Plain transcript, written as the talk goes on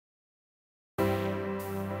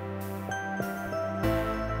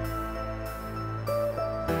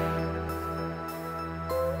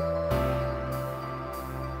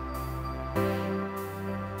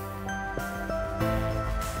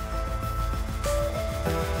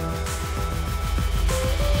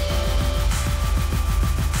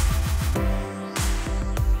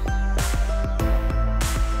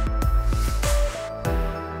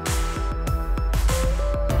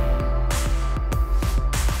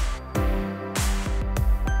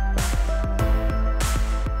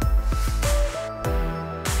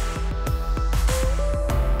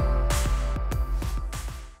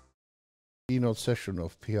keynote session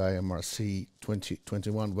of PIMRC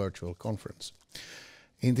 2021 virtual conference.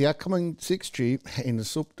 In the upcoming 6G, in the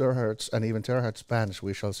sub-terahertz and even terahertz bands,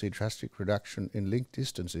 we shall see drastic reduction in link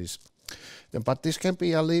distances. But this can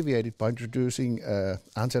be alleviated by introducing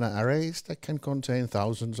antenna arrays that can contain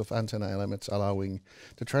thousands of antenna elements, allowing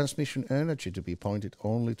the transmission energy to be pointed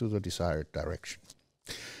only to the desired direction.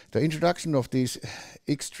 The introduction of these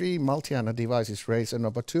extreme multi-antenna devices raises an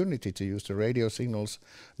opportunity to use the radio signals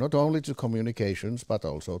not only to communications but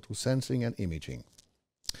also to sensing and imaging.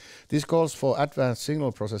 This calls for advanced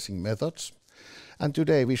signal processing methods, and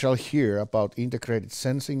today we shall hear about integrated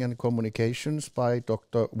sensing and communications by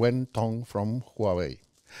Dr. Wen Tong from Huawei.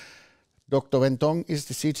 Dr. Wen Tong is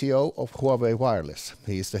the CTO of Huawei Wireless.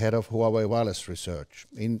 He is the head of Huawei Wireless Research.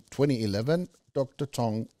 In 2011, Dr.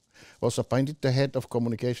 Tong was appointed the head of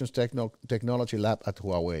Communications Technology Lab at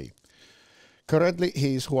Huawei. Currently,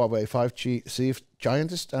 he is Huawei 5G chief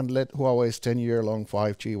scientist and led Huawei's 10-year-long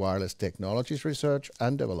 5G wireless technologies research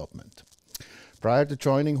and development. Prior to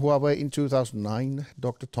joining Huawei in 2009,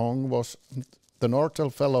 Dr. Tong was the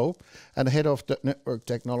Nortel Fellow and head of the Network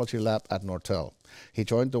Technology Lab at Nortel. He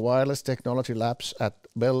joined the Wireless Technology Labs at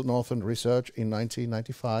Bell Northern Research in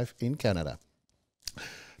 1995 in Canada.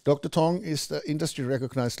 Dr. Tong is the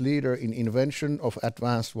industry-recognized leader in invention of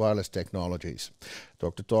advanced wireless technologies.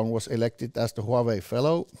 Dr. Tong was elected as the Huawei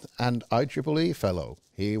Fellow and IEEE Fellow.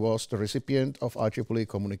 He was the recipient of IEEE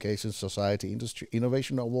Communications Society Industry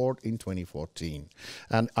Innovation Award in 2014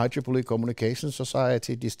 and IEEE Communications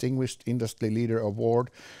Society Distinguished Industry Leader Award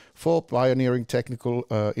for pioneering technical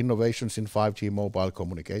innovations in 5G mobile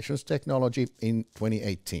communications technology in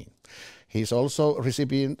 2018. He is also a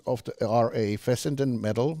recipient of the R.A. Fessenden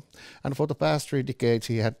Medal, and for the past 3 decades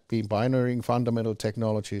he had been pioneering fundamental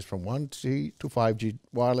technologies from 1G to 5G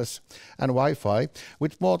wireless and Wi-Fi,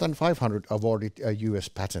 with more than 500 awarded US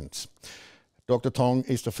patents. Dr. Tong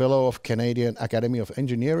is the Fellow of Canadian Academy of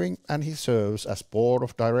Engineering, and he serves as Board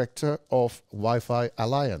of Director of Wi-Fi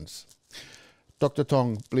Alliance. Dr.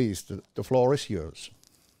 Tong, please, the floor is yours.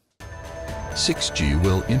 6G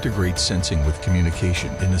will integrate sensing with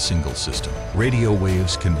communication in a single system. Radio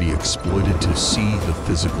waves can be exploited to see the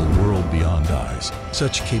physical world beyond eyes.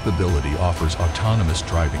 Such capability offers autonomous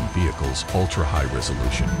driving vehicles ultra-high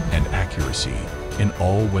resolution and accuracy in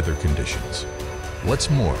all weather conditions. What's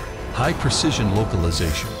more, high-precision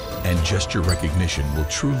localization and gesture recognition will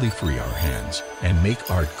truly free our hands and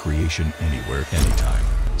make art creation anywhere, anytime.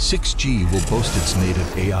 6G will boast its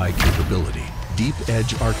native AI capability. Deep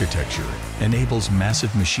Edge architecture enables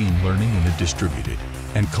massive machine learning in a distributed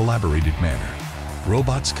and collaborated manner.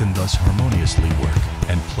 Robots can thus harmoniously work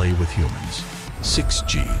and play with humans.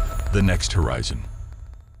 6G, the next horizon.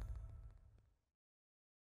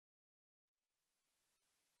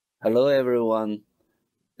 Hello everyone.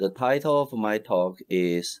 The title of my talk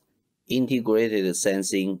is Integrated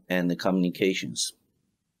Sensing and Communications.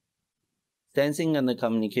 Sensing and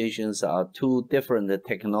communications are two different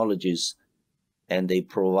technologies, and they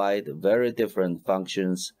provide very different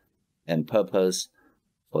functions and purpose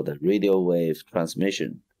for the radio wave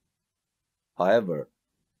transmission. However,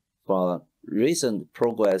 for recent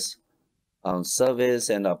progress on service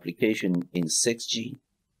and application in 6G,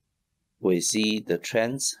 we see the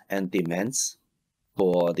trends and demands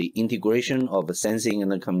for the integration of sensing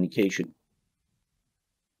and communication,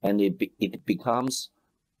 and it becomes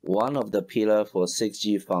one of the pillars for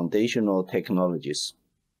 6G foundational technologies.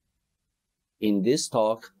 In this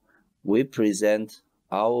talk, we present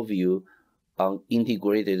our view on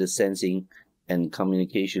integrated sensing and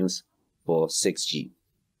communications for 6G.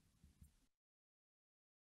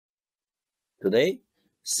 Today,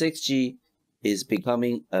 6G is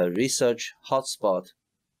becoming a research hotspot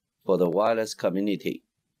for the wireless community.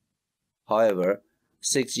 However,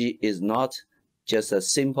 6G is not just a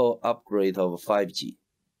simple upgrade of 5G.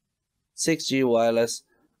 6G wireless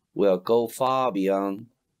will go far beyond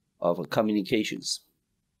of communications.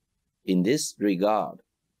 In this regard,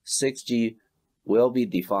 6G will be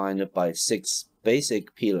defined by 6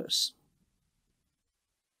 basic pillars.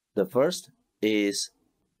 The first is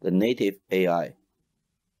the native AI.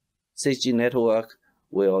 6G network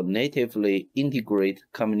will natively integrate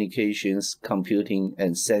communications, computing,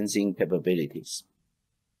 and sensing capabilities.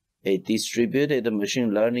 A distributed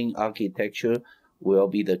machine learning architecture will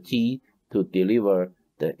be the key to deliver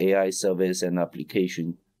the AI service and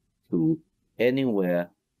application to anywhere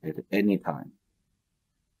at any time.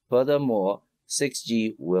 Furthermore,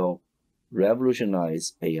 6G will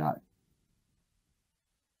revolutionize AI.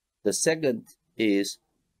 The second is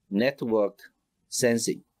network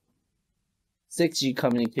sensing. 6G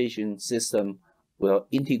communication system will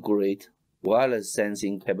integrate wireless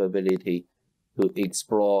sensing capability to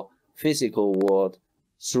explore physical world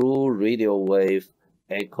through radio wave,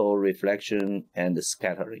 echo, reflection, and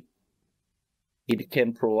scattering. It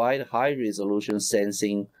can provide high-resolution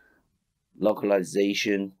sensing,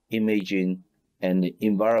 localization, imaging, and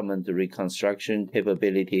environment reconstruction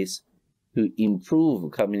capabilities to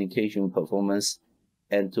improve communication performance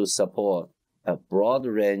and to support a broad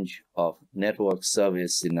range of network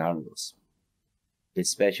service scenarios,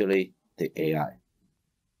 especially the AI.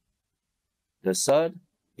 The third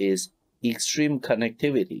is extreme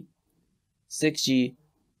connectivity. 6G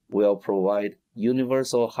will provide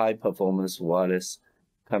universal high-performance wireless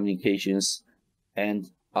communications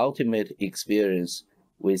and ultimate experience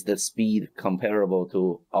with the speed comparable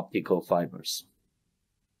to optical fibers.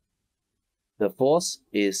 The fourth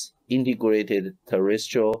is integrated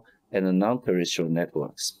terrestrial and non-terrestrial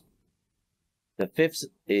networks. The fifth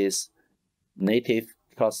is native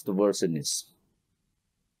trustworthiness.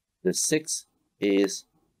 The sixth is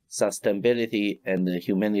sustainability and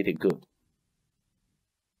humanity good.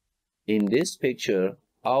 In this picture,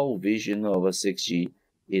 our vision of 6G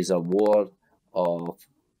is a world of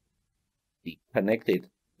the connected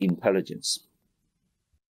intelligence.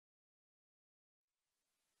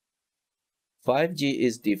 5G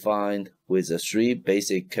is defined with the three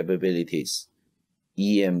basic capabilities: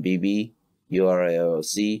 eMBB,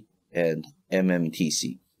 URLLC, and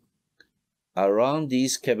MMTC. Around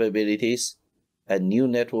these capabilities, a new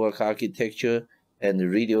network architecture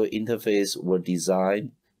and radio interface were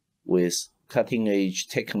designed with cutting-edge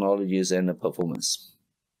technologies and performance.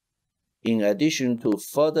 In addition to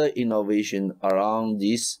further innovation around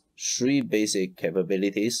these three basic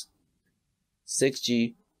capabilities,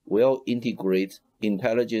 6G will integrate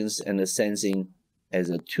intelligence and sensing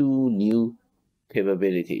as two new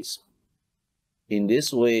capabilities. In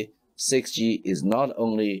this way, 6G is not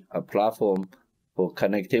only a platform for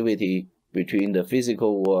connectivity between the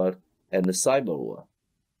physical world and the cyber world.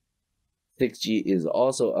 6G is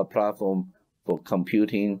also a platform for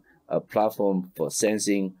computing, a platform for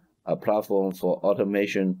sensing, a platform for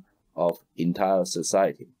automation of entire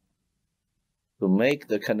society. To make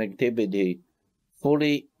the connectivity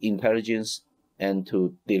fully intelligent and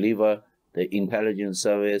to deliver the intelligent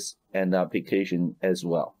service and application as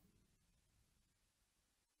well.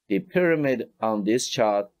 The pyramid on this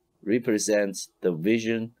chart represents the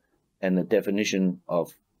vision and the definition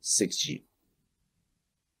of 6G.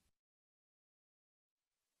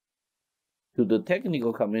 To the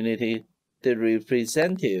technical community, the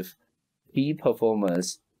representative key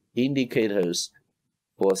performance indicators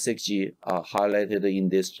for 6G are highlighted in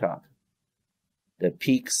this chart: the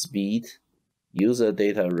peak speed, user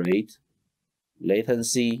data rate,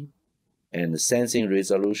 latency, and sensing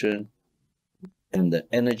resolution, and the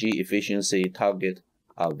energy efficiency target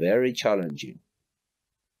are very challenging.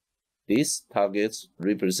 These targets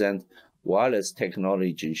represent wireless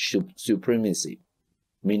technology supremacy,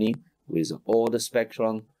 meaning with all the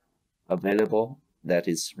spectrum available that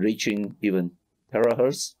is reaching even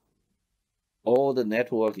terahertz, all the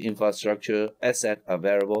network infrastructure asset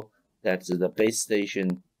available, that's the base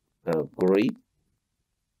station grid.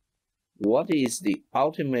 What is the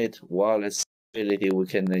ultimate wireless ability we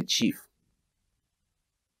can achieve?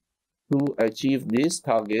 To achieve these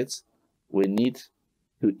targets, we need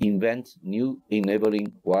to invent new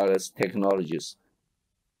enabling wireless technologies.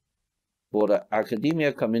 For the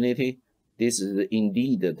academia community, this is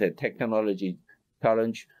indeed the technology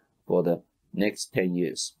challenge for the next 10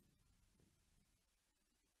 years.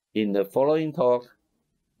 In the following talk,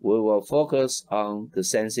 we will focus on the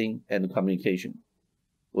sensing and communication.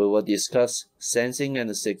 We will discuss sensing and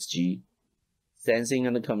 6G, sensing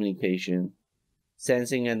and communication,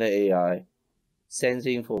 sensing and AI,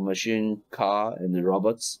 sensing for machine, car, and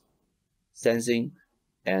robots, sensing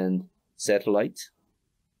and satellite,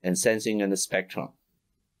 and sensing and spectrum.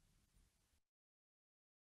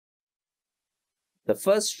 The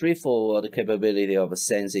first straightforward capability of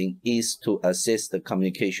sensing is to assist the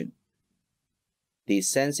communication. The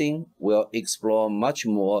sensing will explore much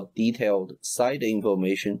more detailed site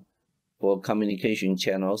information for communication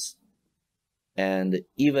channels and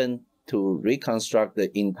even to reconstruct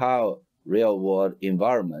the entire real-world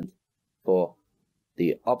environment for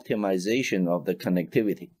the optimization of the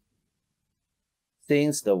connectivity.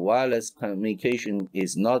 Since the wireless communication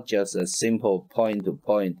is not just a simple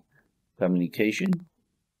point-to-point communication,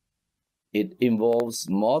 it involves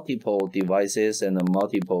multiple devices and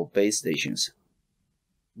multiple base stations.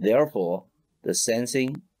 Therefore, the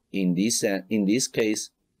sensing in this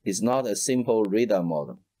case is not a simple radar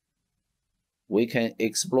model. We can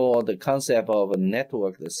explore the concept of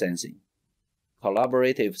networked sensing,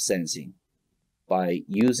 collaborative sensing, by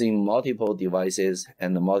using multiple devices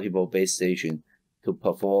and multiple base stations to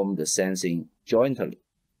perform the sensing jointly.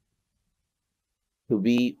 To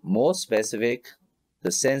be more specific,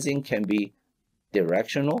 the sensing can be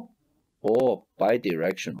directional or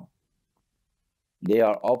bidirectional. They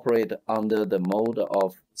are operated under the mode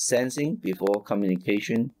of sensing before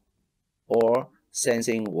communication or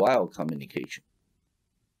sensing while communication.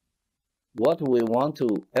 What we want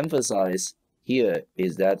to emphasize here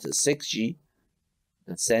is that 6G,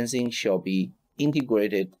 the sensing shall be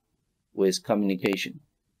integrated with communication.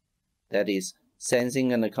 That is,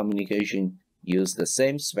 sensing and communication use the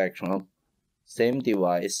same spectrum, same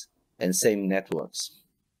device, and same networks.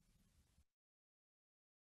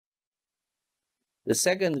 The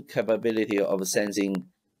second capability of sensing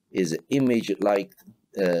is image-like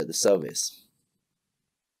service.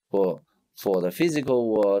 For the physical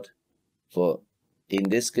world, in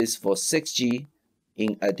this case for 6G,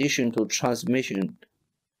 in addition to transmit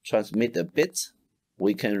the bits,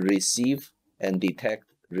 we can receive and detect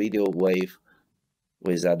radio wave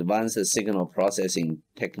with advanced signal processing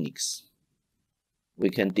techniques. We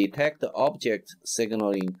can detect the object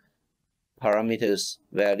signaling parameters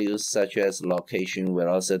values such as location,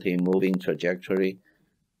 velocity, moving trajectory.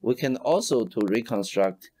 We can also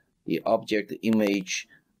reconstruct the object image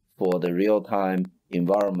for the real-time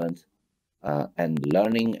environment and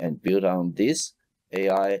learning and build on this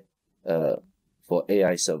AI for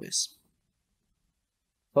AI service.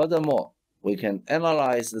 Furthermore, we can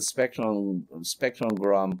analyze the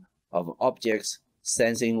spectrogram of objects.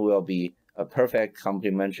 Sensing will be a perfect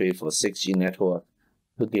complementary for 6G network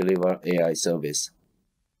to deliver AI service.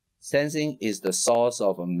 Sensing is the source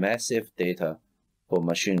of massive data for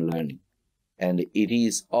machine learning, and it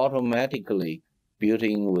is automatically built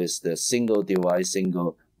in with the single device,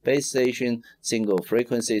 single base station, single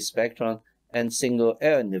frequency spectrum, and single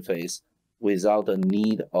air interface without the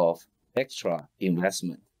need of extra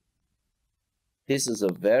investment. This is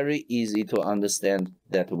very easy to understand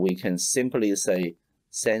that we can simply say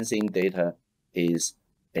sensing data is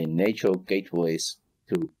a natural gateway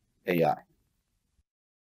to AI.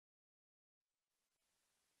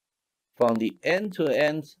 From the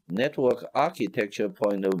end-to-end network architecture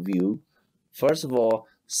point of view, first of all,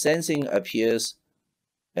 sensing appears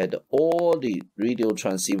at all the radio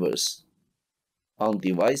transceivers. On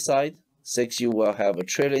device side, 6G will have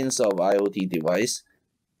trillions of IoT devices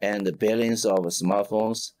and billions of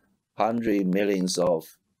smartphones, hundreds millions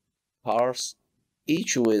of cars,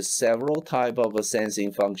 each with several types of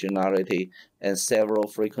sensing functionality and several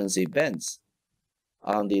frequency bands.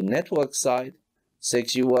 On the network side,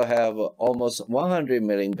 6G will have almost 100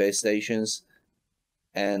 million base stations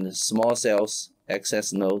and small cells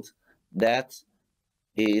access nodes. That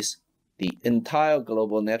is, the entire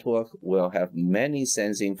global network will have many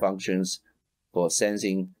sensing functions for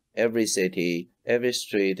sensing every city, every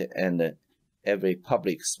street, and every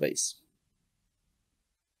public space.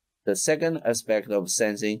 The second aspect of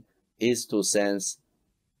sensing is to sense.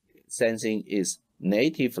 Sensing is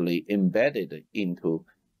natively embedded into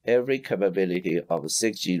every capability of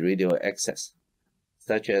 6G radio access,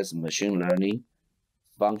 such as machine learning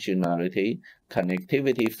functionality,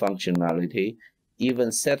 connectivity functionality,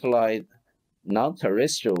 even satellite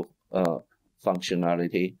non-terrestrial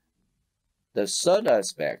functionality. The third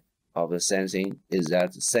aspect of the sensing is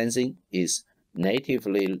that sensing is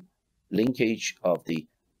natively linkage of the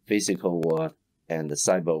physical world and the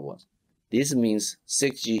cyber world. This means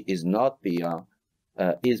 6G is not beyond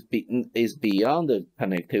is beyond the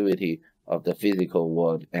connectivity of the physical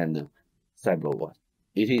world and the cyber world.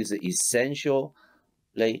 It is essentially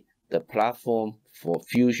the platform for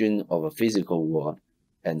fusion of a physical world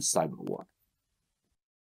and cyber world.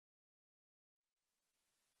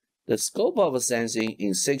 The scope of sensing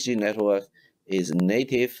in 6G network is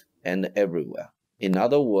native and everywhere. In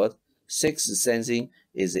other words, 6G sensing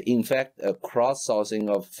is in fact a cross-sourcing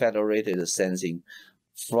of federated sensing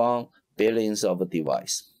from billions of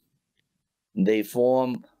devices. They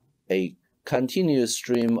form a continuous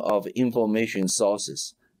stream of information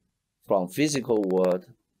sources from physical world,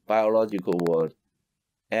 biological world,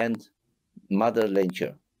 and mother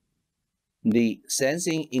nature. The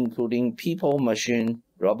sensing including people, machine,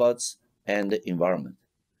 robots, and environment.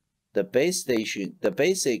 The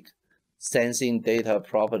basic sensing data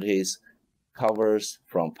properties covers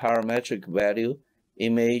from parametric value,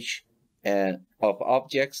 image, and of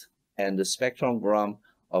objects, and the spectrogram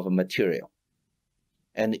of material,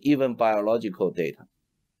 and even biological data.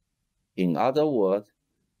 In other words,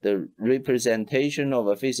 the representation of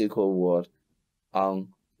a physical world on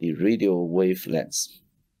the radio wavelengths.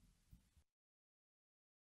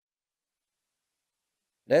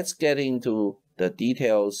 Let's get into the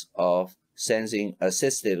details of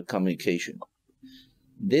sensing-assisted communication.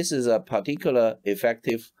 This is a particularly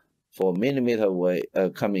effective for millimeter wave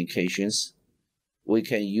communications. We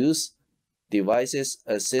can use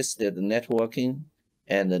devices-assisted networking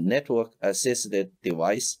and network-assisted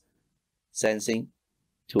device sensing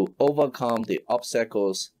to overcome the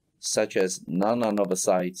obstacles such as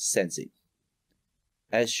non-line-of-sight sensing.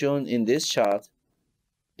 As shown in this chart,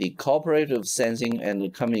 the cooperative sensing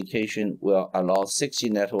and communication will allow 6G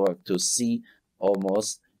network to see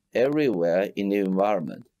almost everywhere in the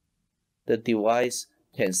environment. The device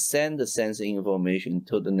can send the sensing information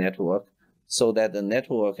to the network so that the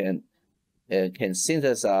network can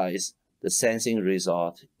synthesize the sensing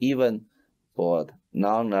result even for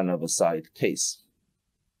non-line-of-sight case.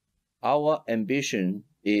 Our ambition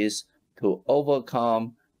is to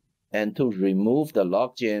overcome and to remove the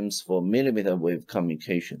logjams for millimeter wave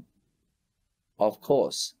communication. Of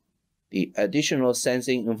course, the additional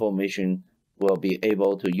sensing information will be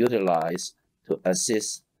able to utilize to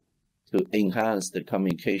assist to enhance the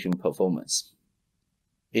communication performance.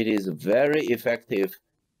 It is very effective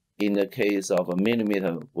in the case of a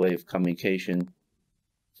millimeter wave communication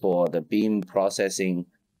for the beam processing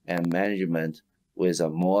and management with a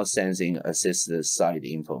more sensing-assisted side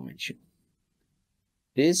information.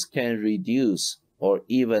 This can reduce or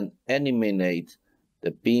even eliminate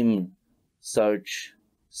the beam search,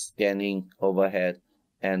 scanning overhead,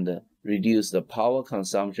 and reduce the power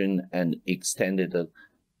consumption and extended the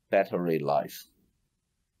battery life.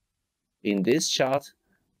 In this chart,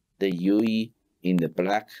 the UE in the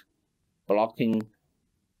black blocking,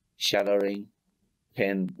 shattering,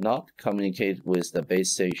 cannot communicate with the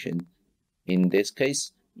base station. In this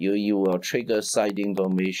case, UE will trigger side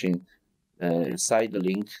information, side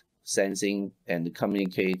link sensing and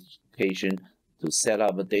communication to set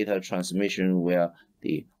up a data transmission where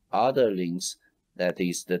the other links, that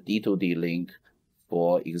is the D2D link,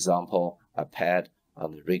 for example, a pad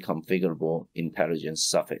on the reconfigurable intelligence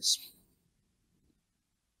surface.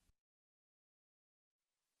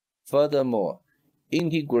 Furthermore,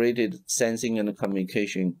 integrated sensing and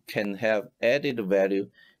communication can have added value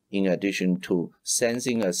in addition to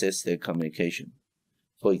sensing-assisted communication.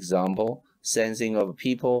 For example, sensing of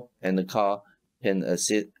people and the car can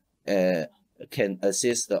assist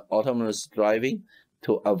the autonomous driving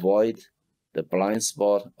to avoid the blind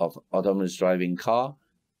spot of autonomous driving car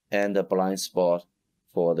and the blind spot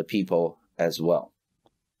for the people as well.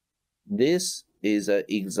 This is an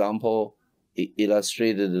example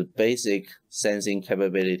illustrated the basic sensing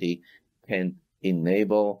capability can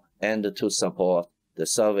enable and to support the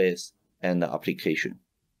service and the application.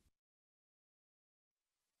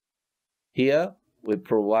 Here, we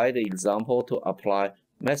provide an example to apply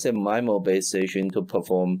massive MIMO base station to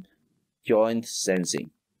perform joint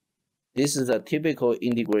sensing. This is a typical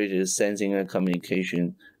integrated sensing and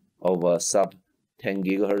communication over sub-10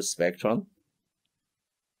 GHz spectrum.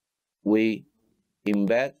 We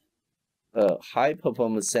embed a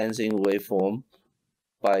high-performance sensing waveform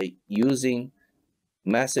by using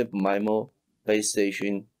massive MIMO base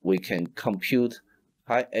station. We can compute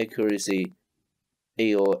high-accuracy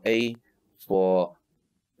AOA for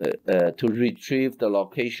to retrieve the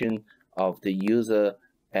location of the user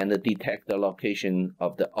and detect the location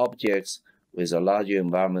of the objects with a larger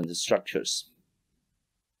environment structures.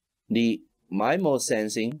 The MIMO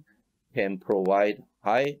sensing can provide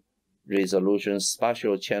high-resolution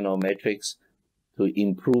spatial channel metrics to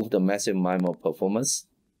improve the massive MIMO performance.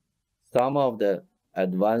 Some of the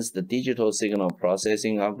advanced digital signal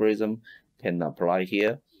processing algorithm can apply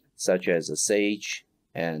here, such as SAGE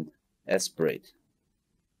and Esprit.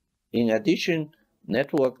 In addition,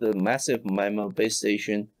 networked massive MIMO base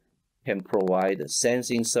station can provide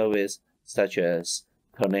sensing service such as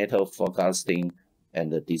tornado forecasting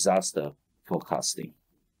and disaster forecasting.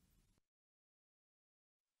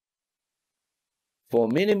 For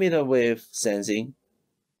millimeter wave sensing,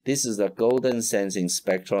 this is the golden sensing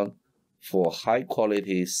spectrum for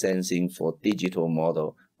high-quality sensing for digital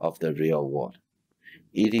model of the real world.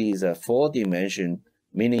 It is a 4-dimension,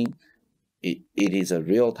 meaning it is a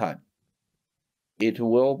real time. It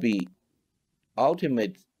will be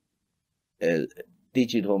ultimate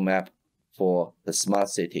digital map for the smart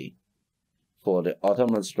city, for the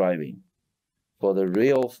autonomous driving, for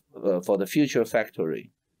the future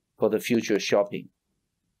factory, for the future shopping.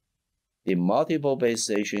 The multiple base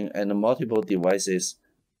station and multiple devices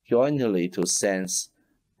jointly to sense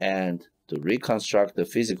and to reconstruct the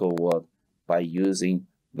physical world by using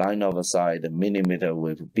line-of-sight millimeter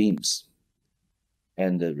wave beams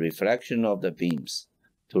and the reflection of the beams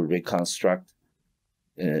to reconstruct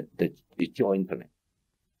the jointly.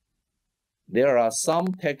 There are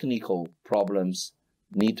some technical problems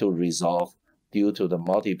need to resolve due to the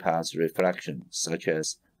multipath reflection, such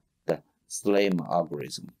as the SLAM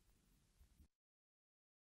algorithm.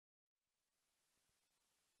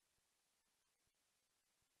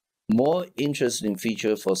 More interesting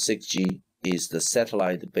feature for 6G is the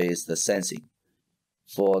satellite-based sensing.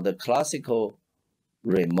 For the classical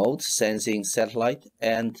remote sensing satellite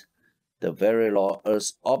and the very low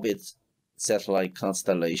Earth orbit satellite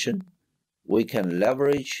constellation, we can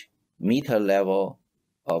leverage meter level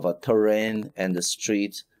of a terrain and the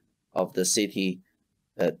street of the city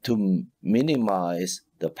to minimize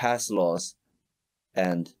the path loss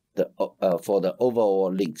and for the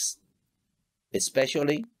overall links,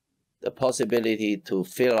 especially the possibility to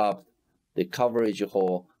fill up the coverage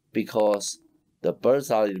hole because the bird's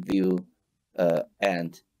eye view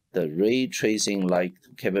and the ray tracing like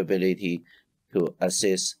capability to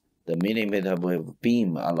assist the millimeter wave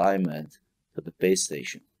beam alignment to the base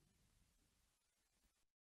station.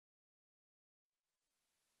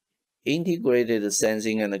 Integrated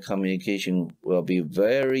sensing and communication will be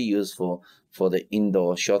very useful for the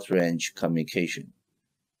indoor short-range communication,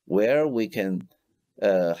 where we can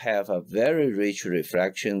have a very rich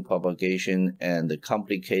refraction, propagation, and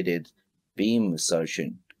complicated beam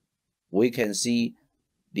insertion. We can see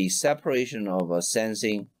the separation of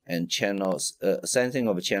sensing and channels, sensing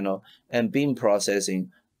of channel and beam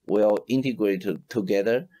processing will integrate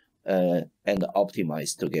together and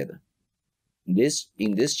optimize together.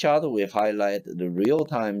 In this chart, we highlight the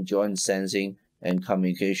real-time joint sensing and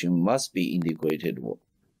communication must be integrated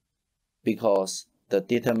because the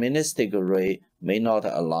deterministic array may not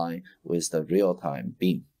align with the real-time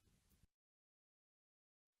beam.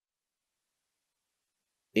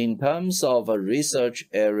 In terms of a research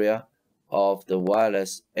area of the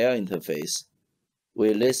wireless air interface,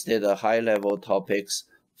 we listed high-level topics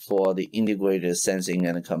for the integrated sensing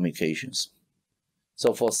and communications.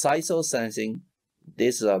 So for SISO sensing,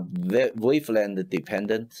 this is a wavelength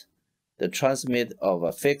dependent. The transmit of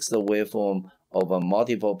a fixed waveform over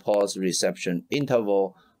multiple pulse reception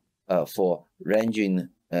interval for ranging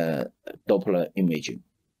Doppler imaging.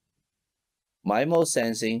 MIMO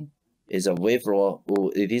sensing is a waveform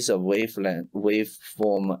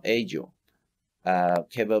agile.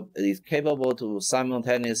 It is capable to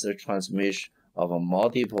simultaneous transmission of a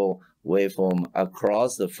multiple waveform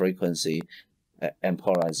across the frequency and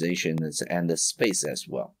polarizations and the space as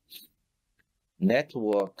well.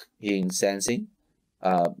 Networking sensing,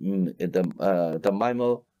 the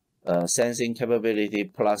MIMO sensing capability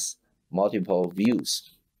plus multiple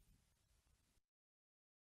views.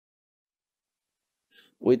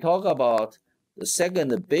 We talk about the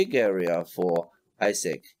second big area for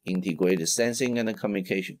ISAC, integrated sensing and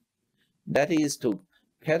communication. That is to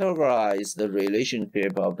categorize the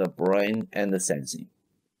relationship of the brain and the sensing.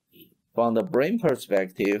 From the brain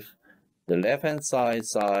perspective, the left-hand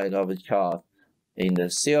side of the chart in the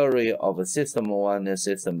theory of System 1 and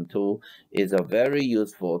System 2 is a very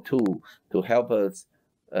useful tool to help us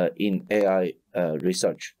in AI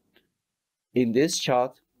research. In this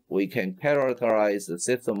chart, we can characterize the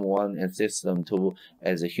System 1 and System 2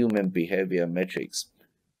 as a human behavior metrics.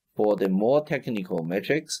 For the more technical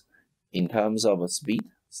metrics, in terms of speed,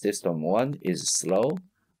 System 1 is slow,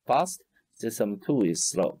 fast, System 2 is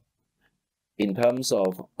slow. In terms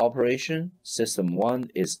of operation, System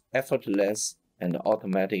 1 is effortless and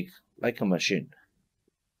automatic like a machine,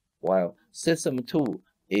 while System 2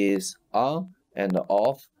 is on and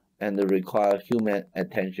off and require human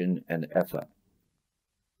attention and effort.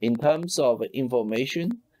 In terms of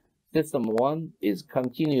information, System 1 is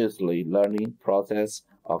continuously learning process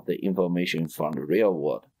of the information from the real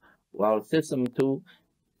world, while System 2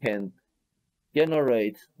 can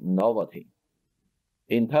generate novelty.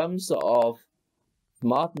 In terms of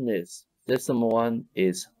smartness, System 1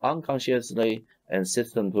 is unconsciously and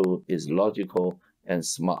System 2 is logical and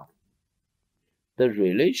smart. The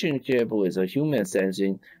relationship with a human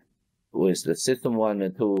sensing with the System 1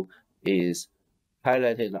 and 2 is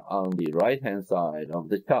highlighted on the right-hand side of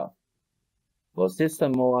the chart. For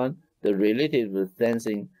System 1, the related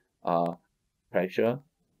sensing are pressure,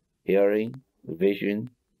 hearing,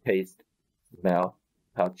 vision, taste, smell,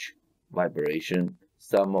 touch, vibration,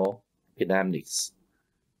 thermal, kinetics.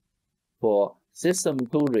 For System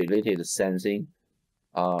 2 related sensing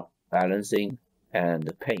are balancing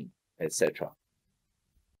and pain, etc.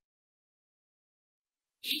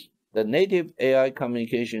 The native AI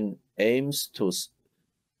communication aims to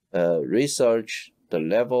research the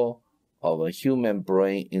level of a human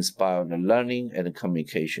brain-inspired learning and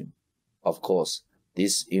communication. Of course,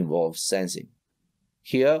 this involves sensing.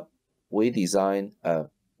 Here, we design a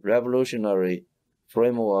revolutionary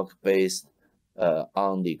framework based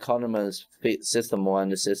on the Kahneman's System 1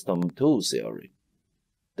 and System 2 theory.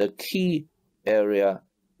 The key area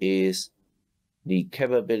is the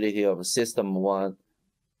capability of System 1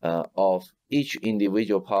 of each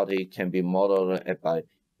individual party can be modeled by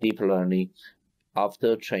deep learning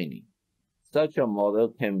after training. Such a model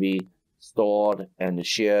can be stored and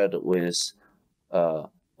shared with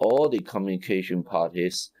all the communication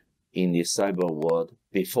parties in the cyber world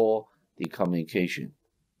before the communication.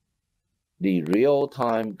 The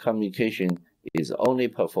real-time communication is only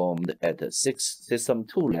performed at the System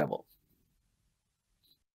 2 level.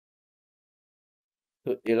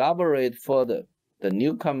 To elaborate further, the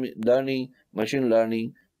new machine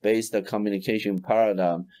learning-based communication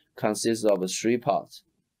paradigm consists of 3 parts.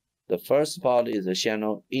 The first part is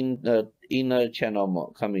the inner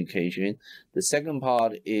channel communication. The second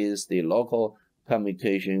part is the local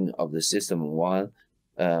communication of the System 1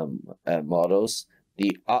 models.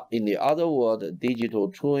 In the other word,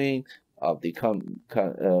 digital twin of the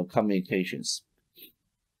communications.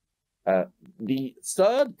 The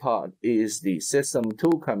third part is the System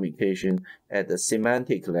 2 communication at the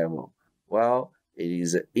semantic level. Well, it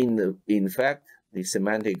is in fact the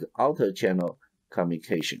semantic outer channel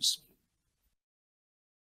communications.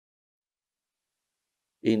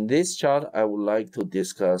 In this chart, I would like to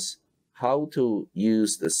discuss how to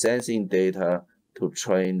use the sensing data to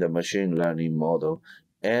train the machine learning model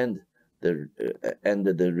and the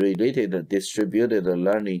related distributed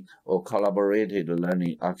learning or collaborated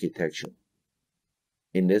learning architecture.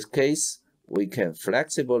 In this case, we can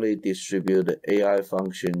flexibly distribute AI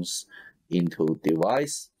functions into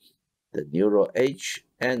device, the neural edge,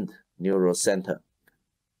 and neural center.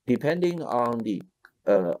 Depending on the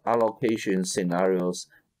allocation scenarios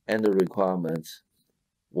and the requirements,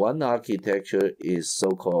 one architecture is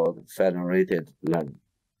so-called federated learning,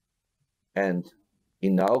 and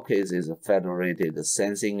in our case is federated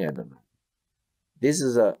sensing and learning. This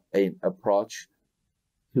is an approach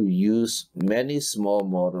to use many small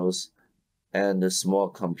models and a small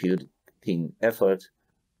computing effort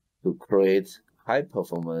to create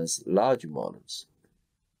high-performance large models.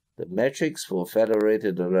 The metrics for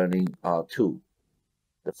federated learning are 2.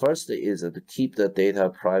 The first is to keep the data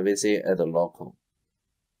privacy at the local,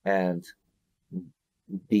 and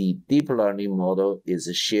the deep learning model is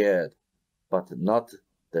shared, but not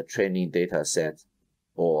the training data set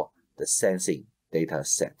or the sensing data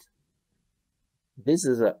set. This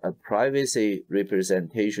is a privacy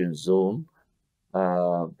representation zone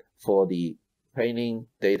for the training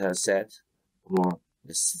data set or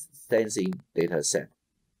the sensing data set.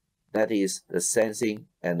 That is the sensing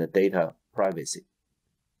and the data privacy.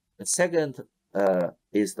 The second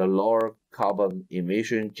is the lower carbon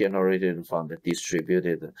emission generated from the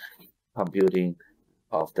distributed computing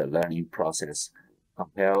of the learning process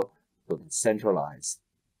compared to the centralized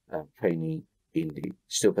training in the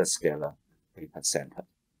superscalar data center.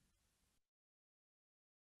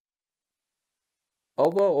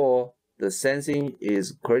 Overall, the sensing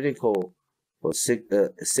is critical for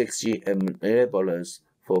 6G enablers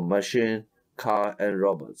for machine, car, and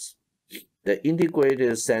robots. The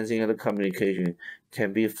integrated sensing and communication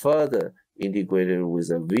can be further integrated with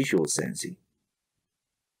the visual sensing.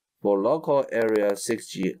 For local area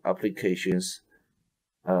 6G applications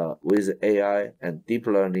with AI and deep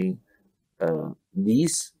learning,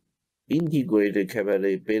 these integrated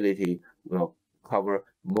capability will cover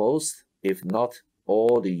most, if not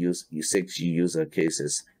all, the 6G user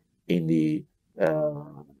cases in the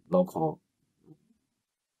local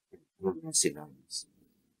scenarios.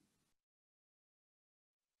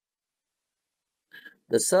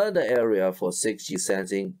 The third area for 6G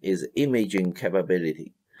sensing is imaging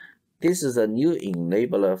capability. This is a new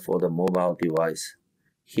enabler for the mobile device.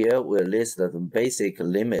 Here we list the basic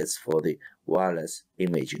limits for the wireless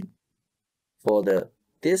imaging. For the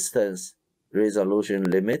distance resolution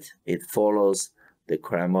limit, it follows the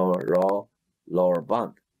Kramer-Rao lower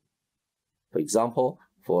bound. For example,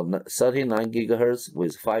 for 39 GHz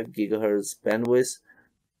with 5 GHz bandwidth,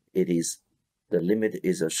 the limit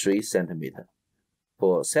is 3 centimeters.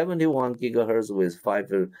 For 71 GHz with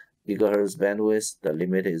 5 GHz bandwidth, the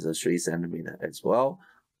limit is 3 centimeters as well.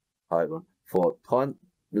 However, for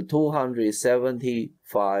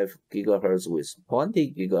 275 GHz with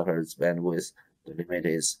 20 GHz bandwidth, the limit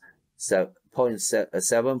is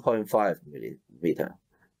 7.5 millimeter.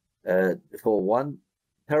 For 1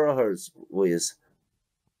 terahertz with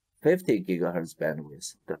 50 GHz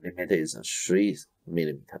bandwidth, the limit is 3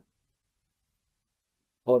 millimeter.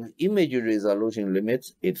 For the image resolution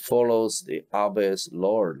limit, it follows the Abel's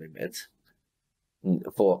lower limit.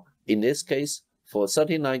 In this case, for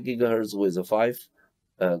 39 gigahertz with a 5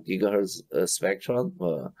 gigahertz spectrum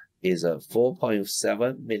is a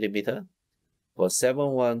 4.7 millimeter. For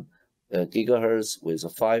 71 gigahertz with a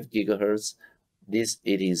 5 gigahertz,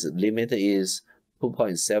 limit is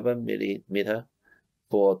 2.7 millimeter.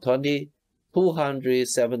 For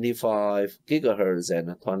 275 gigahertz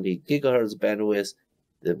and 20 gigahertz bandwidth,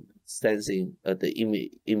 the sensing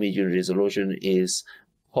imaging resolution is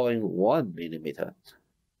 0.1 millimeter.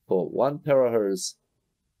 For 1 terahertz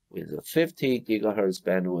with a 50 gigahertz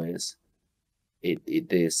bandwidth,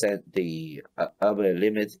 the upper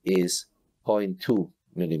limit is 0.2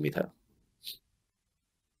 millimeter.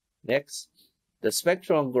 Next, the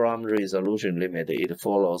spectrogram resolution limit, it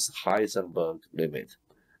follows Heisenberg limit.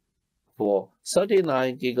 For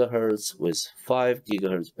 39 gigahertz with 5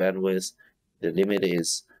 gigahertz bandwidth, the limit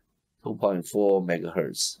is 2.4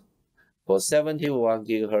 megahertz. For 71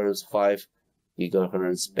 gigahertz, 5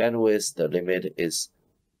 gigahertz bandwidth, the limit is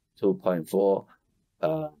 2.4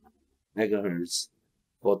 megahertz.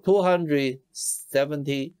 For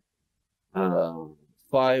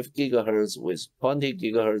 275 gigahertz with 20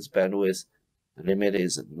 gigahertz bandwidth, the limit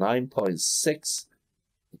is 9.6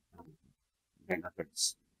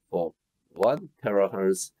 megahertz. For 1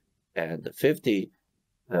 terahertz and 50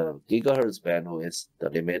 gigahertz bandwidth, the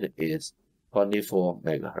limit is 24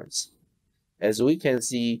 megahertz. As we can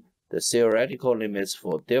see, the theoretical limits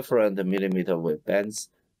for different millimeter wave bands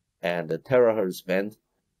and the terahertz band.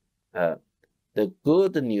 The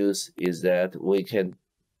good news is that we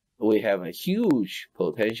have a huge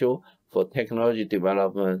potential for technology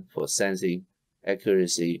development for sensing,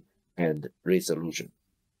 accuracy, and resolution.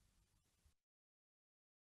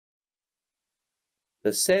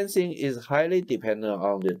 The sensing is highly dependent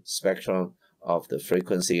on the spectrum of the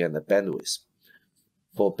frequency and the bandwidth.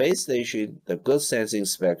 For base station, the good sensing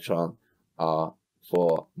spectrum are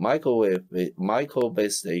for micro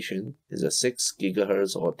base station is a 6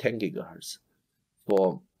 gigahertz or 10 gigahertz.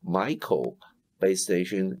 For micro base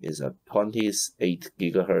station is a 28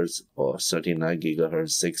 gigahertz or 39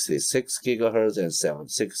 gigahertz, 66 gigahertz, and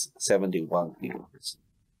 71 gigahertz.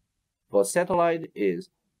 For satellite is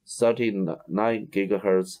 39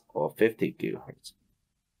 gigahertz or 50 gigahertz.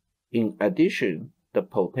 In addition, the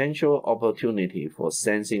potential opportunity for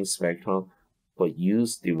sensing spectrum for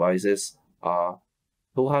use devices are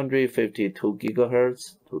 252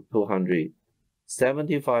 gigahertz to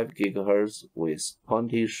 275 gigahertz with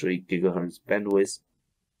 23 gigahertz bandwidth,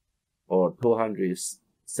 or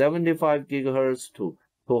 275 gigahertz to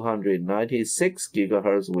 296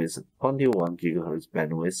 gigahertz with 21 gigahertz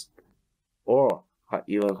bandwidth, or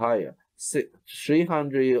even higher,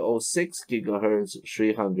 306 gigahertz,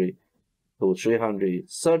 300 to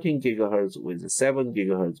 313 gigahertz with 7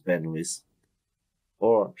 gigahertz bandwidth,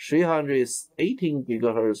 or 318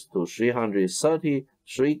 gigahertz to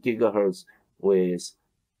 333 gigahertz with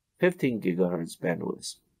 15 gigahertz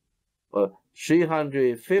bandwidth, or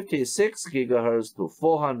 356 gigahertz to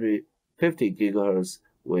 450 gigahertz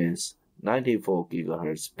with 94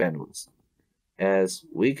 gigahertz bandwidth. As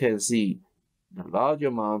we can see, the large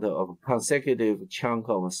amount of consecutive chunk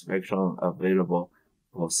of spectrum available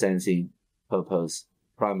for sensing purpose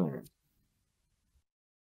primarily.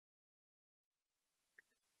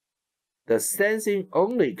 The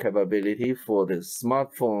sensing-only capability for the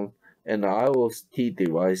smartphone and IoT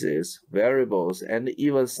devices, wearables, and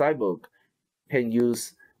even cyborg can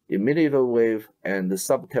use the millimeter wave and the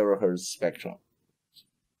sub-terahertz spectrum.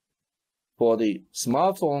 For the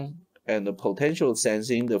smartphone and the potential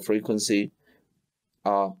sensing, the frequency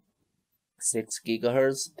are 6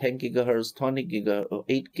 gigahertz, 10 gigahertz, 20 gigahertz,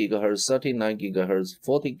 8 gigahertz, 39 gigahertz,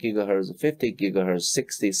 40 gigahertz, 50 gigahertz,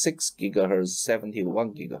 66 gigahertz,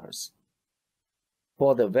 71 gigahertz.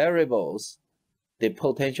 For the variables, the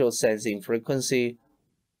potential sensing frequency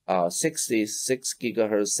are 66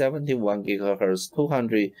 gigahertz, 71 gigahertz,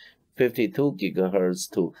 252 gigahertz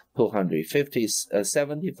to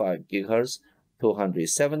 275 gigahertz,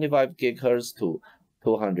 275 gigahertz to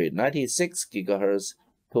 296 gigahertz,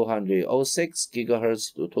 206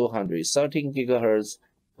 gigahertz to 213 gigahertz,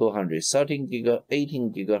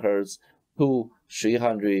 18 gigahertz to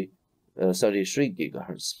 333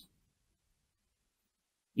 gigahertz.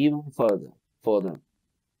 Even further, for the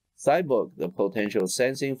cyborg, the potential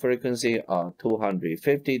sensing frequency are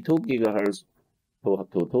 252 gigahertz to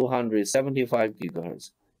 275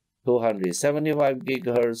 gigahertz, 275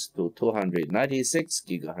 gigahertz to 296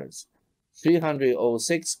 gigahertz,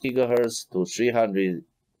 306 gigahertz to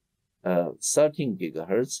 313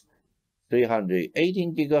 gigahertz,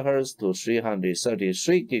 318 gigahertz to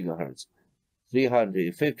 333 gigahertz,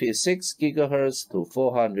 356 gigahertz to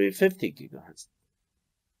 450 gigahertz.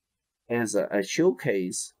 As a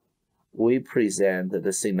showcase, we present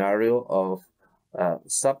the scenario of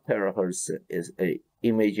sub-terahertz is a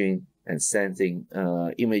imaging sensing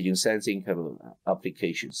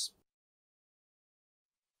applications.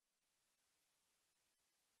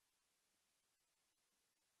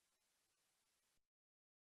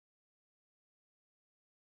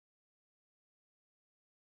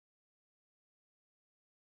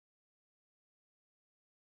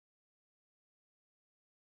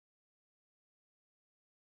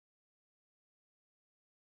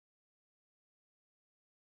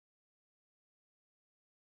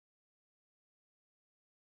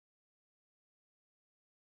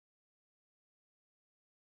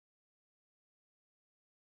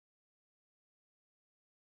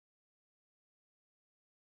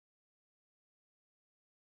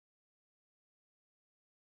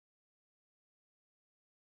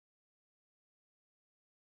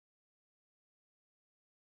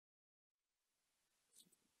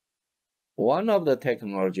 One of the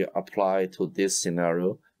technology applied to this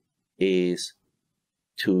scenario is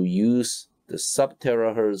to use the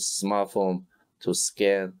sub-terahertz smartphone to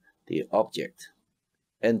scan the object,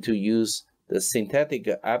 and to use the synthetic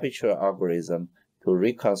aperture algorithm to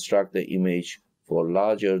reconstruct the image for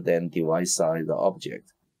larger than device size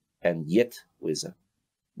object, and yet with a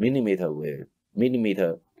millimeter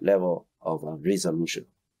level of resolution.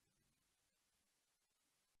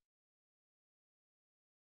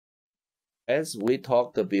 As we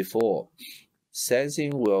talked before,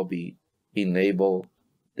 sensing will be enabled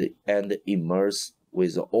and immersed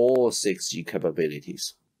with all 6G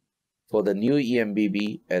capabilities. For the new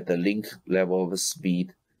eMBB at the link level of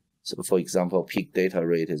speed, so for example, peak data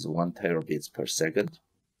rate is 1 terabits per second.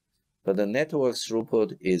 But the network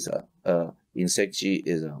throughput is in 6G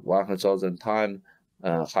is 100,000 times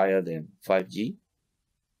higher than 5G.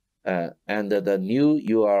 And the new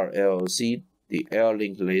URLLC, the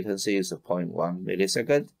air-link latency is 0.1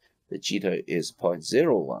 millisecond. The jitter is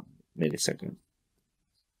 0.01 millisecond.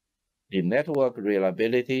 The network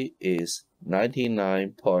reliability is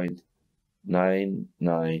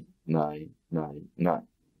 99.99999.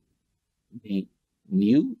 The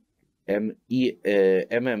new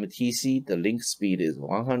MMTC, the link speed is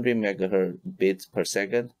 100 megabits per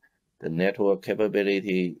second. The network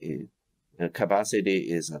capacity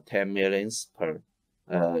is 10 millions per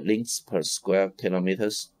links per square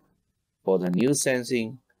kilometers. For the new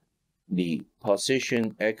sensing, the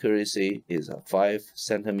position accuracy is 5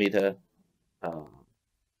 centimeter,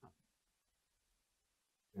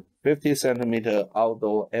 50 centimeter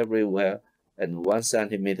outdoor everywhere, and 1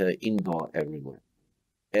 centimeter indoor everywhere.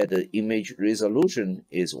 And the image resolution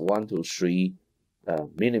is 1 to 3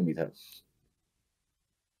 millimeters.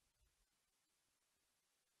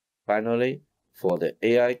 Finally, for the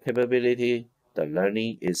AI capability, the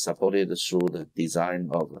learning is supported through the design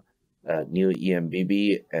of new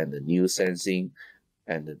eMBB and the new sensing,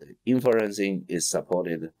 and the inferencing is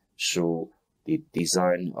supported through the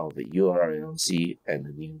design of the URLC and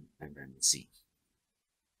the new MMC.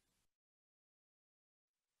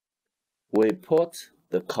 We put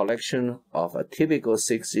the collection of a typical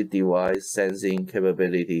 6G device sensing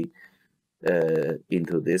capability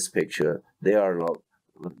into this picture.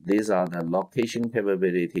 These are the location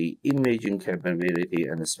capability, imaging capability,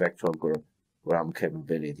 and the spectrogram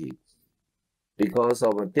capability. Because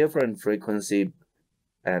of a different frequency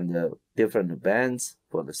and different bands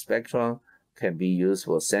for the spectrum can be used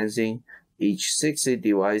for sensing, each 6G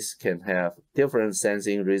device can have different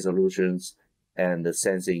sensing resolutions and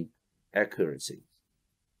sensing accuracy.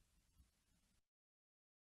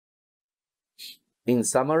 In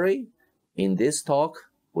summary, in this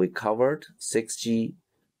talk, we covered 6G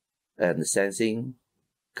and sensing,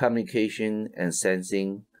 communication and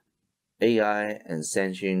sensing, AI and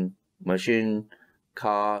sensing, machine,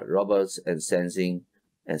 car, robots and sensing,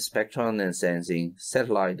 and spectrum and sensing,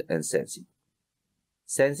 satellite and sensing.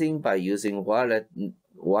 Sensing by using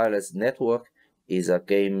wireless network is a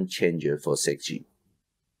game changer for 6G.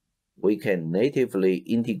 We can natively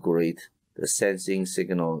integrate the sensing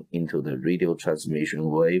signal into the radio transmission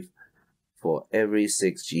wave for every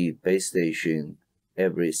 6G base station,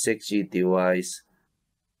 every 6G device.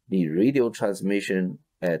 The radio transmission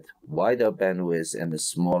at wider bandwidth and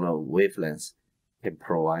smaller wavelengths can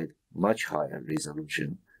provide much higher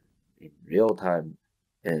resolution in real time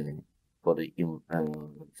and for the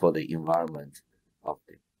environment of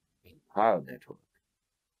the entire network.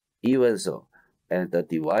 Even so, at the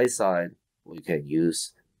device side, we can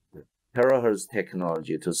use the terahertz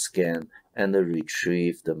technology to scan and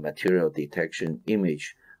retrieve the material detection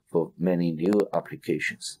image for many new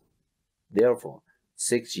applications. Therefore,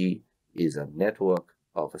 6G is a network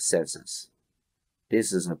of sensors.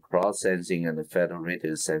 This is a cross-sensing and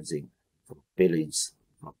federated sensing for billions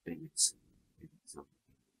of billions.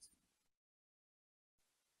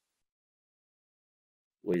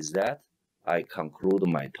 With that, I conclude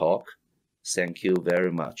my talk. Thank you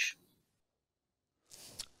very much.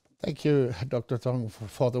 Thank you, Dr. Tong,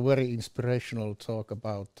 for the very inspirational talk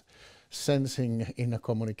about sensing in a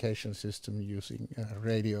communication system using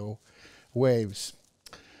radio waves.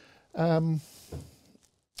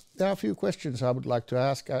 There are a few questions I would like to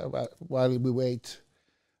ask while we wait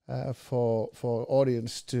for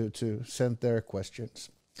audience to send their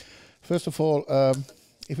questions. First of all,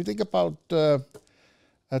 if you think about a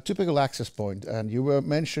typical access point, and you were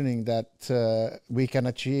mentioning that we can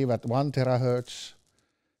achieve at 1 terahertz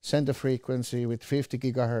center frequency with 50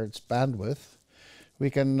 gigahertz bandwidth, we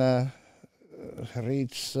can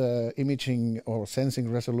reach imaging or sensing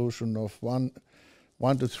resolution of 1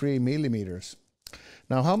 to 3 millimeters.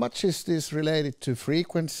 Now, how much is this related to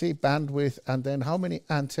frequency, bandwidth, and then how many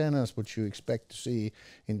antennas would you expect to see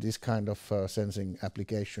in this kind of sensing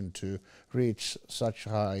application to reach such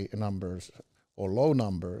high numbers or low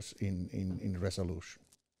numbers in resolution?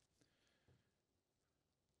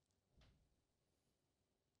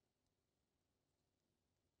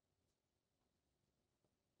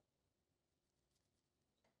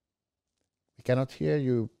 We cannot hear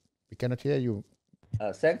you. We cannot hear you.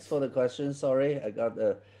 Thanks for the question. Sorry, I got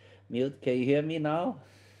mute. Can you hear me now?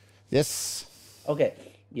 Yes. Okay.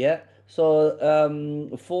 Yeah. So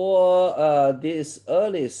for this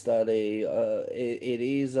early study, it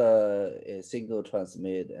is a single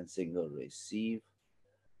transmit and single receive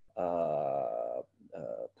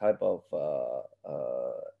type of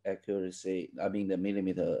accuracy. I mean the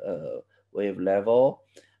millimeter wave level.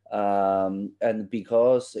 And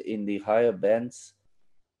because in the higher bands,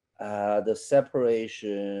 the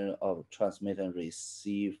separation of transmit and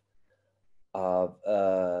receive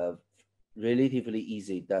are relatively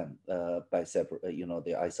easy done by separate,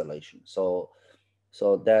 the isolation. So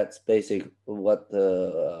that's basic what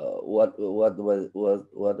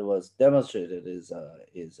was demonstrated is a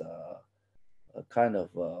kind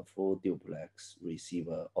of full duplex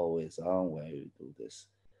receiver always on when you do this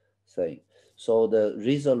thing. So the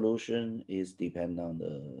resolution is depend on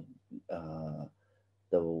the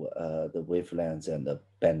wavelengths and the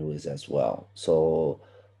bandwidth as well. So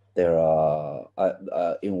there are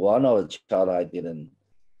in one of the chart I didn't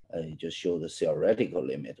just show the theoretical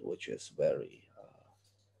limit, which is very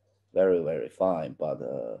very fine, but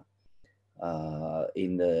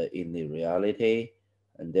in the reality,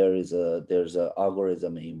 and there's a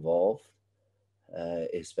algorithm involved,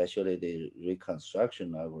 especially the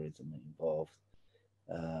reconstruction algorithm involved.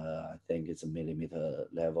 I think it's a millimeter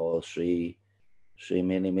level, 3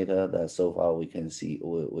 millimeter. That so far we can see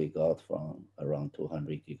we got from around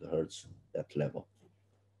 200 gigahertz, that level.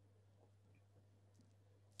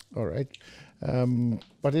 All right.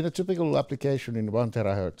 But in a typical application in 1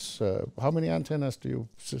 terahertz, how many antennas do you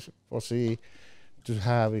foresee to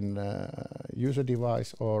have in a user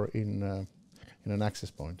device or in an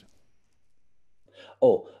access point?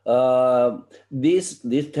 Oh, this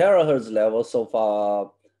terahertz level so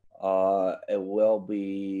far, it will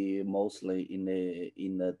be mostly in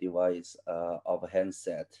the device of a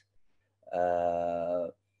handset.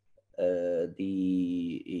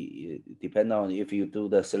 Depending on if you do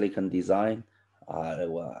the silicon design,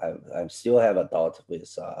 I still have a doubt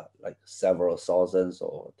with like several thousands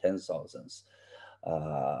or 10,000s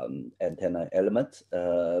antenna element.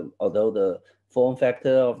 Although the form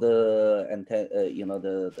factor of the antenna,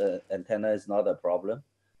 the antenna is not a problem,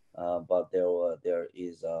 but there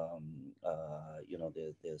is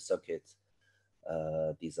the circuit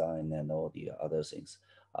design and all the other things.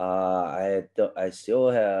 I still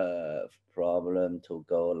have problem to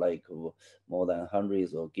go like more than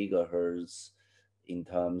hundreds of gigahertz in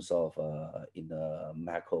terms of in the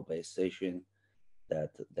macro base station.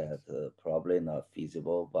 That probably not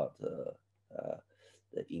feasible, but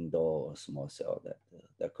the indoor or small cell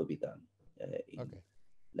that could be done in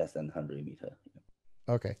less than 100 meter.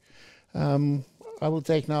 Okay. I will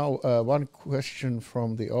take now one question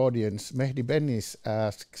from the audience. Mehdi Benis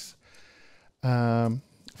asks,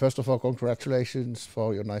 first of all, congratulations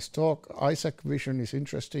for your nice talk. ISAC vision is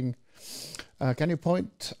interesting. Can you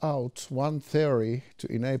point out one theory to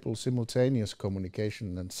enable simultaneous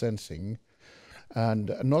communication and sensing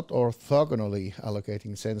and not orthogonally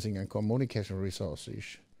allocating sensing and communication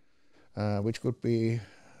resources, which could be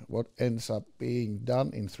what ends up being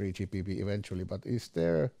done in 3GPP eventually, but is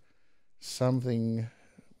there something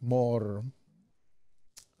more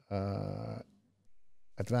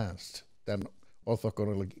advanced than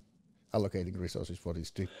orthogonally allocating resources for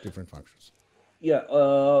these different functions? Yeah,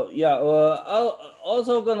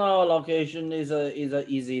 orthogonal allocation is a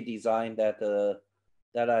easy design that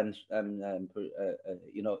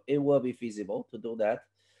you know, it will be feasible to do that.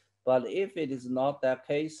 But if it is not that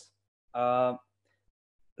case,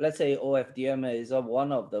 let's say OFDM is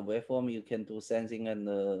one of the waveform you can do sensing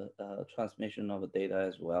and transmission of the data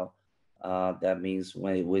as well. That means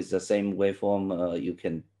when with the same waveform, you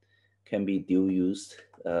can be dual used.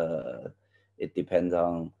 It depends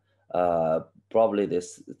on probably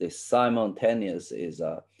this simultaneous is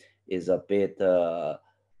a bit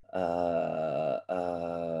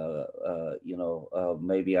you know,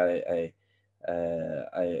 maybe I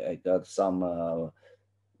got some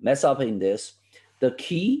mess up in this. The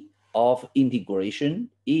key of integration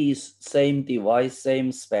is same device,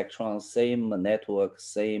 same spectrum, same network,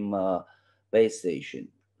 same base station,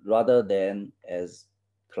 rather than as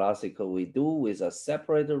classical we do with a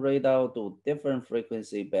separate radar to different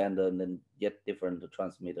frequency band and then yet different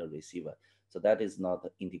transmitter receiver. So that is not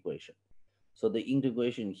integration. So the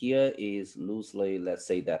integration here is loosely, let's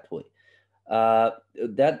say that way.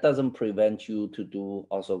 That doesn't prevent you to do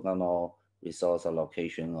orthogonal resource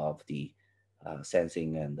allocation of the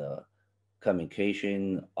sensing and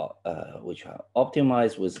communication, which are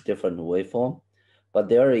optimized with different waveform. But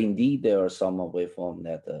there are some waveform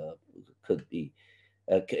that could be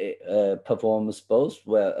performs both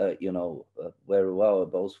well, you know, very well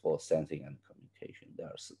both for sensing and communication.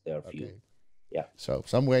 There are few. Okay. Yeah. So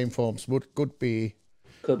some waveforms could be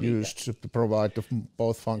used to provide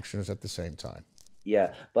both functions at the same time.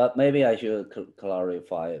 Yeah, but maybe I should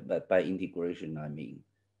clarify that by integration I mean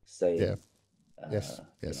same. Yeah. Yes.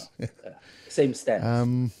 Yes. You know, same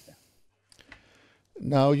standards.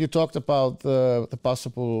 Now you talked about the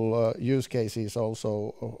possible use cases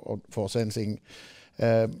also for sensing.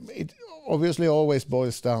 It obviously always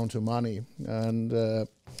boils down to money. And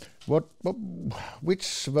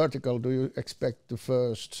which vertical do you expect to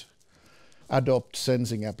first adopt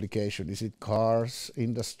sensing application? Is it cars,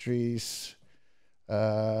 industries,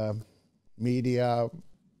 media?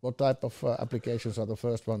 What type of applications are the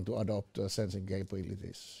first one to adopt sensing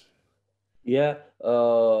capabilities? Yeah,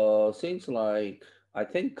 things like I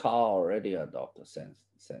think car already adopted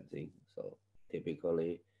sensing. So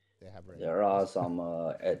typically there are some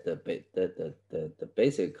at the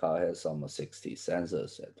basic car has some 60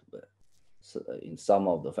 sensors in some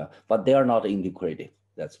of the but they are not integrated.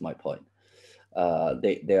 That's my point.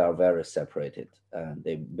 They are very separated, and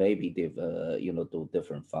they maybe you know, do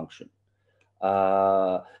different function.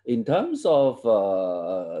 In terms of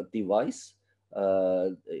device,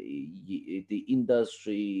 the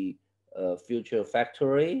industry future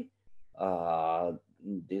factory,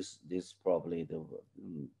 this probably the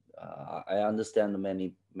I understand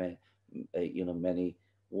many you know, many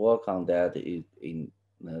work on that. It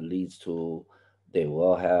leads to they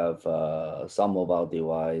will have some mobile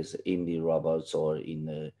device in the robots or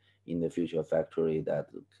in the future factory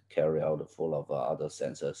that carry out full of other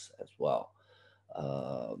sensors as well.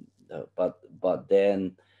 But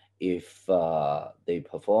then if they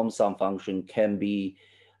perform some function can be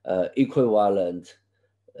equivalent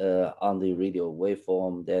on the radio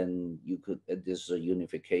waveform, then you could this is a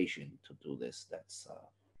unification to do this. That's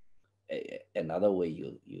another way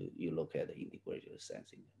you look at the integrated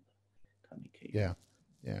sensing and communication.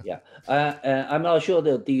 Yeah. I'm not sure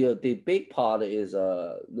that the big part is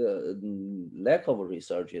the lack of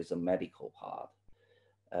research is a medical part.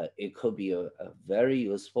 It could be a very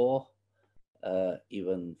useful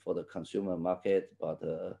even for the consumer market, but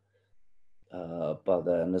I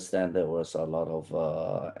understand there was a lot of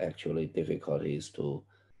actually difficulties to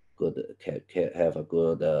have a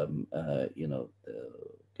good you know,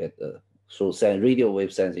 get through radio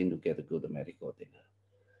wave sensing to get a good medical data.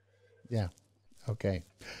 Yeah. Okay.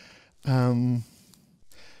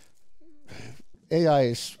 AI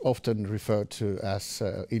is often referred to as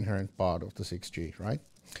an inherent part of the 6G, right?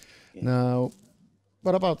 Yeah. Now,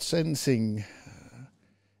 what about sensing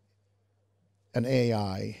an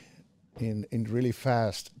AI in really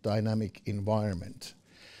fast dynamic environment?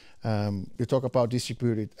 You talk about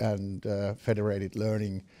distributed and federated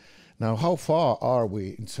learning. Now, how far are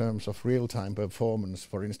we in terms of real-time performance?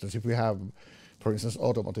 For instance, if we have, for instance,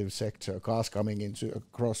 automotive sector, cars coming into a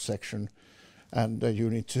cross-section, and you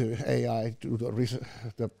need to AI do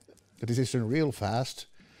the decision real fast,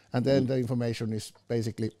 and then the information is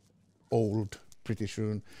basically old pretty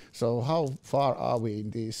soon. So how far are we in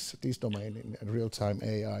this domain in real-time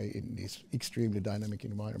AI in these extremely dynamic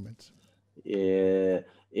environments? Yeah,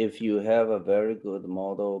 if you have a very good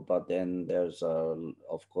model, but then there's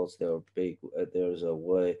of course there's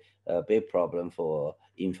a big problem for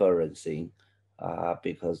inferencing,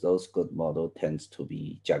 because those good model tends to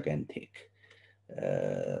be gigantic.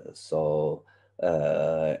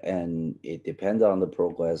 And it depends on the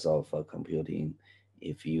progress of computing.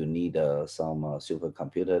 If you need some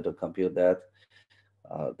supercomputer to compute that,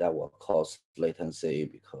 that will cause latency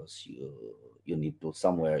because you need to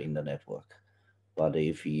somewhere in the network. But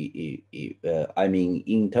I mean,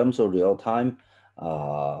 in terms of real time,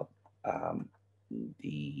 uh, um,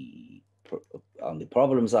 on the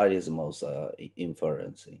problem side is most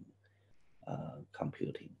inferencing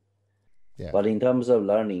computing. Yeah. But in terms of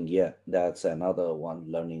learning, yeah, that's another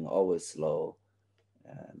one. Learning always slow,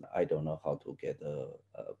 and I don't know how to get a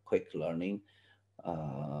quick learning.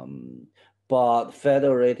 But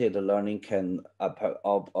federated learning can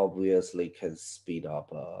obviously can speed up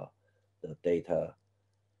the data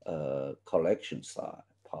collection side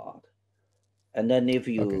part. And then if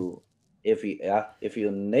you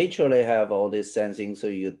naturally have all this sensing, so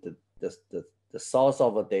the source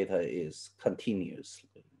of the data is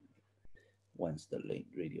continuously once the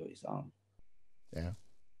radio is on. Yeah.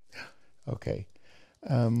 Okay.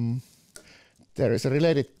 There is a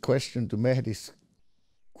related question to Mehdi's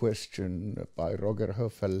question by Roger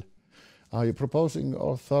Höffel. Are you proposing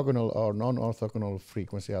orthogonal or non-orthogonal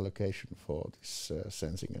frequency allocation for this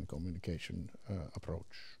sensing and communication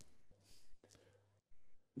approach?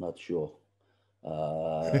 Not sure.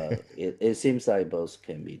 It seems like both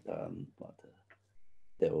can be done, but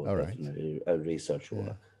there will definitely a research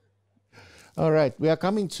work. All right, we are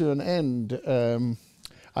coming to an end.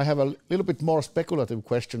 I have a little bit more speculative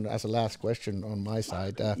question as a last question on my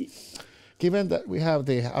side. Given that we have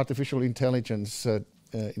the artificial intelligence in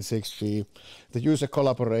 6G, the user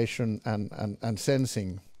collaboration and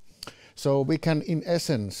sensing, so we can in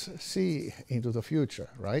essence see into the future,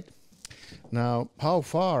 right? Now, how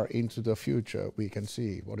far into the future we can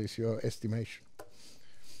see? What is your estimation?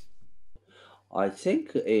 I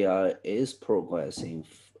think AI is progressing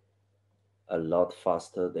a lot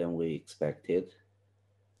faster than we expected.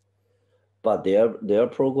 But their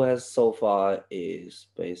progress so far is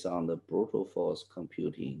based on the brute force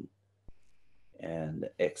computing and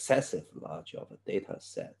excessive large of data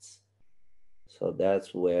sets. So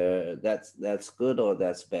that's where that's good or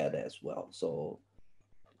that's bad as well. So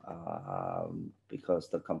because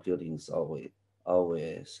the computing is always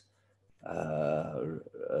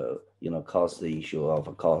cause the issue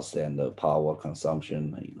of cost and the power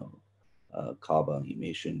consumption, carbon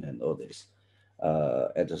emission and all this.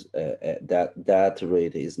 That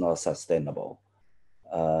rate is not sustainable.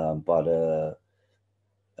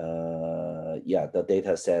 Yeah, the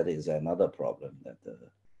data set is another problem that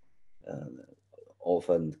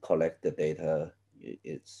often collect the data.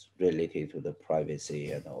 It's related to the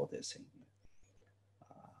privacy and all this thing.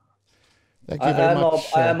 Thank you very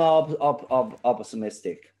much. I am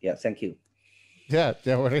optimistic. Yeah, thank you. Yeah,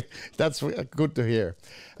 that's good to hear.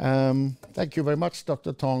 Thank you very much,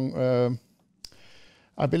 Dr. Tong.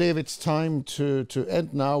 I believe it's time to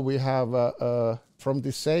end now. We have from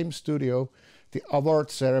the same studio the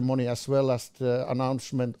award ceremony as well as the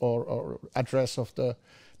announcement or address of the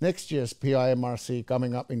next year's PIMRC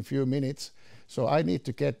coming up in a few minutes. So I need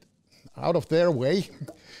to get out of their way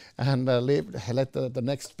and let the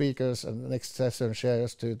next speakers and the next session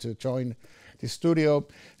shares to join the studio.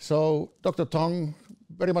 So Dr. Tong,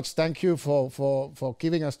 very much thank you for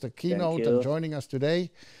giving us the keynote and joining us today.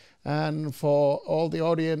 And for all the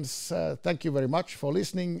audience, thank you very much for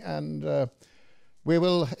listening. And we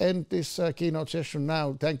will end this keynote session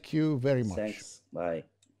now. Thank you very much. Thanks. Bye.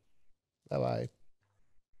 Bye-bye.